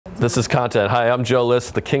This is content. Hi, I'm Joe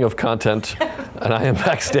List, the king of content, and I am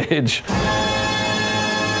backstage.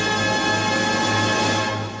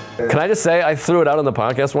 Can I just say, I threw it out on the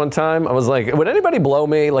podcast one time. I was like, would anybody blow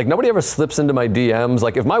me? Like, nobody ever slips into my DMs.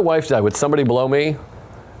 Like, if my wife died, would somebody blow me?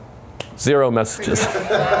 0 messages.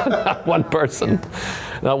 Not one person.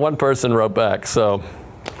 Not one person wrote back. So,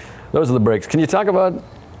 those are the breaks. Can you talk about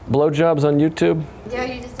blowjobs on YouTube? Yeah,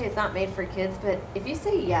 you just say it's not made for kids, but if you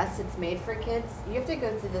say yes, it's made for kids, you have to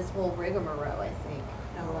go through this whole rigmarole, I think.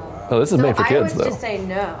 Oh, this is made for kids, though. I always just say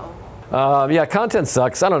no. Yeah, content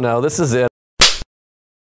sucks. I don't know. This is it.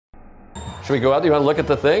 Should we go out? Do you want to look at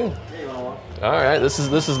the thing? Yeah, you want to walk? All right, this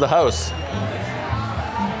is the house.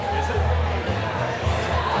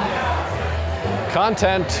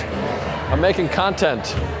 Content. I'm making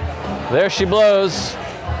content. There she blows.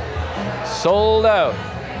 Sold out.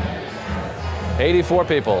 84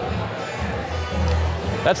 people.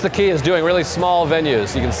 That's the key, is doing really small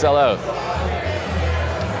venues. You can sell out.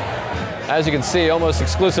 As you can see, almost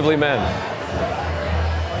exclusively men.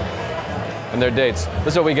 And their dates.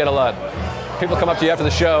 This is what we get a lot. People come up to you after the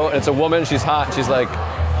show, and it's a woman, she's hot, and she's like,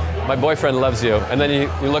 my boyfriend loves you. And then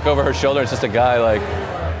you look over her shoulder, it's just a guy like,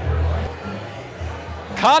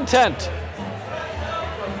 content!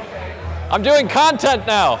 I'm doing content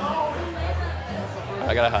now!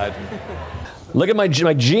 I gotta hide. Look at my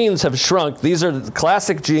jeans have shrunk. These are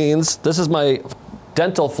classic jeans. This is my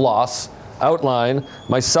dental floss outline,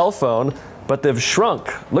 my cell phone, but they've shrunk.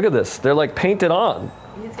 Look at this, they're like painted on.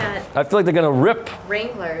 He's got I feel like they're gonna rip.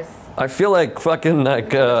 Wranglers. I feel like fucking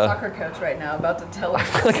like a soccer coach right now about to tell us. I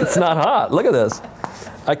feel like it's not hot. Look at this.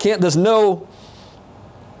 I can't, there's no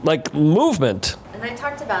like movement. And I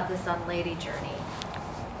talked about this on Lady Journey.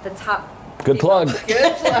 The top. Good plug.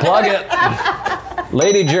 Good plug. Plug it.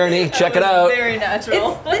 Lady Journey, check it out. Very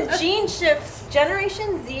natural. It's the gene shift.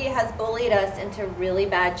 Generation Z has bullied us into really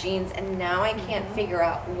bad genes, and now I can't figure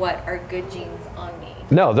out what are good genes on me.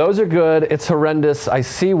 No, those are good. It's horrendous. I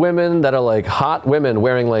see women that are like hot women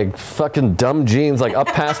wearing like fucking dumb jeans, like up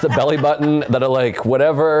past the belly button, that are like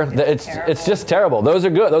whatever. It's just terrible. Those are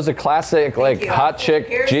good. Those are classic like hot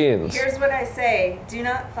chick jeans. Here's what I say: do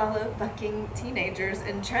not follow fucking teenagers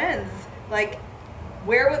and trends. Like,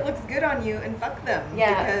 wear what looks good on you and fuck them.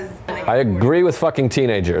 Yeah. Because I agree with fucking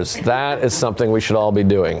teenagers. That is something we should all be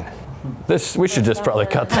doing. We should just probably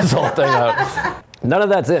cut this whole thing out. None of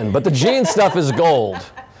that's in, but the jean stuff is gold.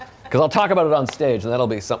 Because I'll talk about it on stage, and that'll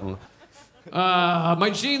be something. My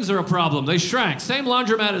jeans are a problem. They shrank. Same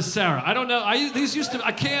laundromat as Sarah. I don't know. These used to.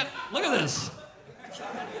 I can't. Look at this.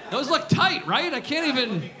 Those look tight, right? I can't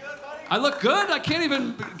even. I look good. I can't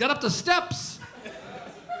even get up the steps.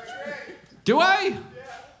 Do I?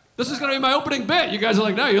 This is gonna be my opening bit. You guys are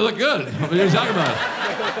like, no, you look good. What are you talking about?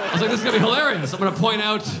 I was like, this is gonna be hilarious. I'm gonna point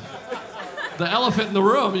out the elephant in the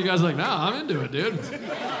room. You guys are like, no, I'm into it, dude.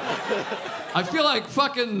 I feel like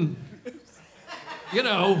fucking, you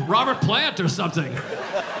know, Robert Plant or something.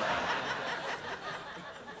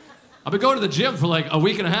 I've been going to the gym for like a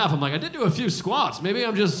week and a half. I'm like, I did do a few squats. Maybe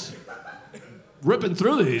I'm just ripping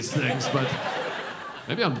through these things, but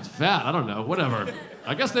maybe I'm fat. I don't know. Whatever.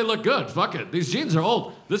 I guess they look good. Fuck it. These jeans are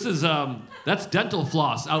old. This is, that's dental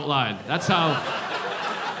floss outline. That's how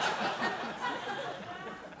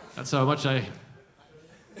much I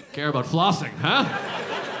care about flossing, huh?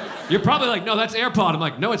 You're probably like, no, that's AirPod. I'm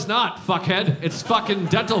like, no, it's not, fuckhead. It's fucking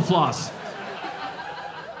dental floss.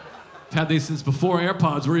 I've had these since before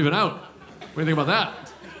AirPods were even out. What do you think about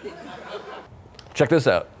that? Check this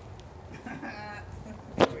out.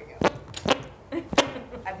 Here we go.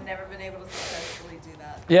 I've never been able to successfully do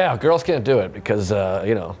that. Yeah, girls can't do it because,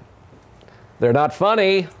 you know, they're not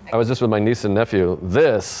funny. I was just with my niece and nephew.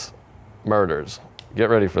 This murders. Get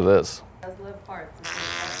ready for this. Does live parts. That's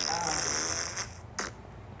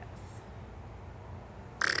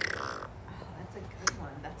a good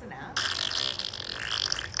one. That's an app.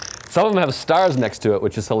 Some of them have stars next to it,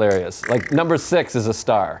 which is hilarious. Like number 6 is a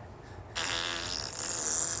star.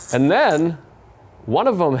 And then one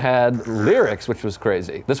of them had lyrics, which was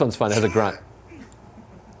crazy. This one's fun, it has a grunt.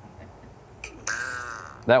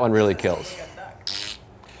 That one really kills.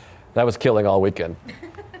 That was killing all weekend.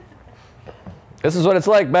 This is what it's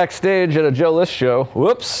like backstage at a Joe List show.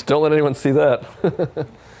 Whoops, don't let anyone see that.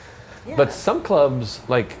 Yeah. But some clubs,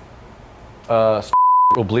 like, we'll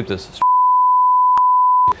bleep this.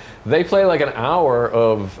 They play like an hour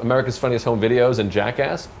of America's Funniest Home Videos and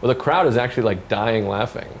Jackass, where the crowd is actually like dying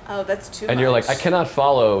laughing. Oh, that's too much. And you're like, I cannot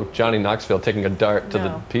follow Johnny Knoxville taking a dart to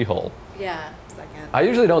the pee hole. Yeah. Second. I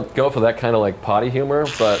usually don't go for that kind of like potty humor,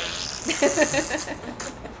 but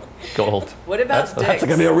gold. What about that's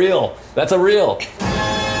gonna be a reel. That's a reel.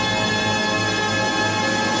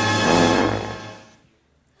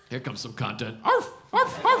 Here comes some content. Arf,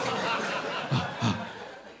 arf, arf.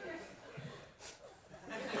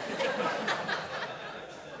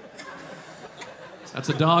 That's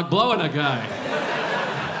a dog blowing a guy.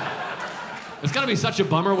 It's gotta be such a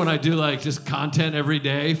bummer when I do like just content every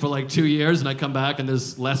day for like 2 years and I come back and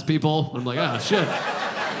there's less people. I'm like, ah, shit.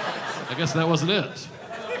 I guess that wasn't it.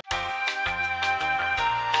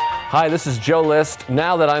 Hi, this is Joe List.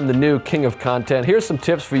 Now that I'm the new king of content, here's some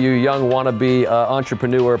tips for you young wannabe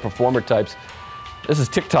entrepreneur performer types. This is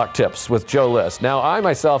TikTok tips with Joe List. Now, I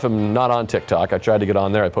myself am not on TikTok. I tried to get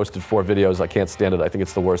on there. I posted 4 videos. I can't stand it. I think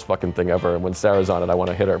it's the worst fucking thing ever. And when Sarah's on it, I want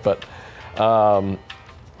to hit her. But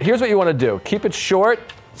here's what you want to do. Keep it short,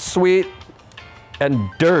 sweet, and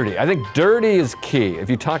dirty. I think dirty is key. If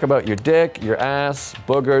you talk about your dick, your ass,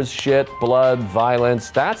 boogers, shit, blood,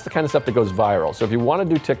 violence, that's the kind of stuff that goes viral. So if you want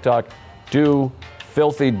to do TikTok, do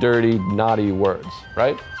filthy, dirty, naughty words,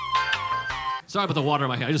 right? Sorry about the water in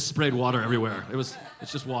my hand. I just sprayed water everywhere.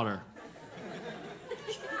 It's just water.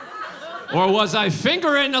 Or was I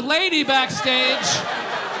fingering a lady backstage?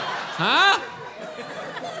 Huh?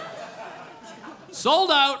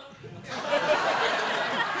 Sold out.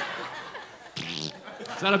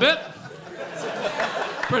 Is that a bit?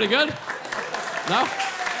 Pretty good? No?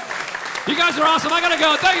 You guys are awesome. I gotta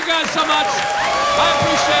go. Thank you guys so much. I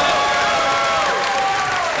appreciate it.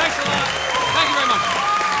 Thanks a lot. Thank you very much.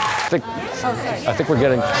 I think we're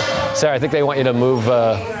getting, Sarah, I think they want you to move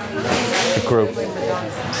the group.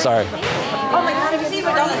 Sorry. Oh my God, have you seen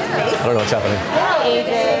Madonna's face? I don't know what's happening.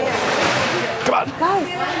 Come on.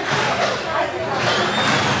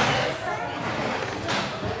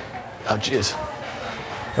 Oh, jeez.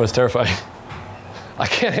 That was terrifying. I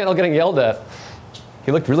can't handle getting yelled at.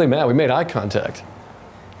 He looked really mad. We made eye contact.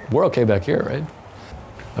 We're okay back here, right?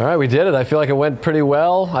 All right, we did it. I feel like it went pretty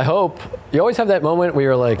well. I hope. You always have that moment where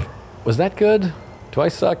you're like, was that good? Do I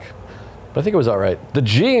suck? But I think it was all right. The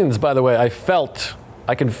jeans, by the way, I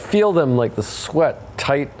can feel them like the sweat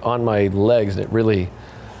tight on my legs, and it really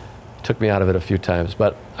took me out of it a few times.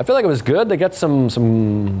 But I feel like it was good. They got some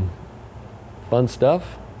fun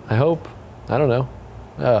stuff, I hope. I don't know.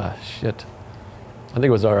 Ah, shit. I think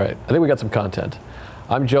it was all right. I think we got some content.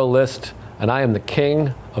 I'm Joe List, and I am the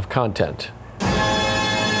king of content.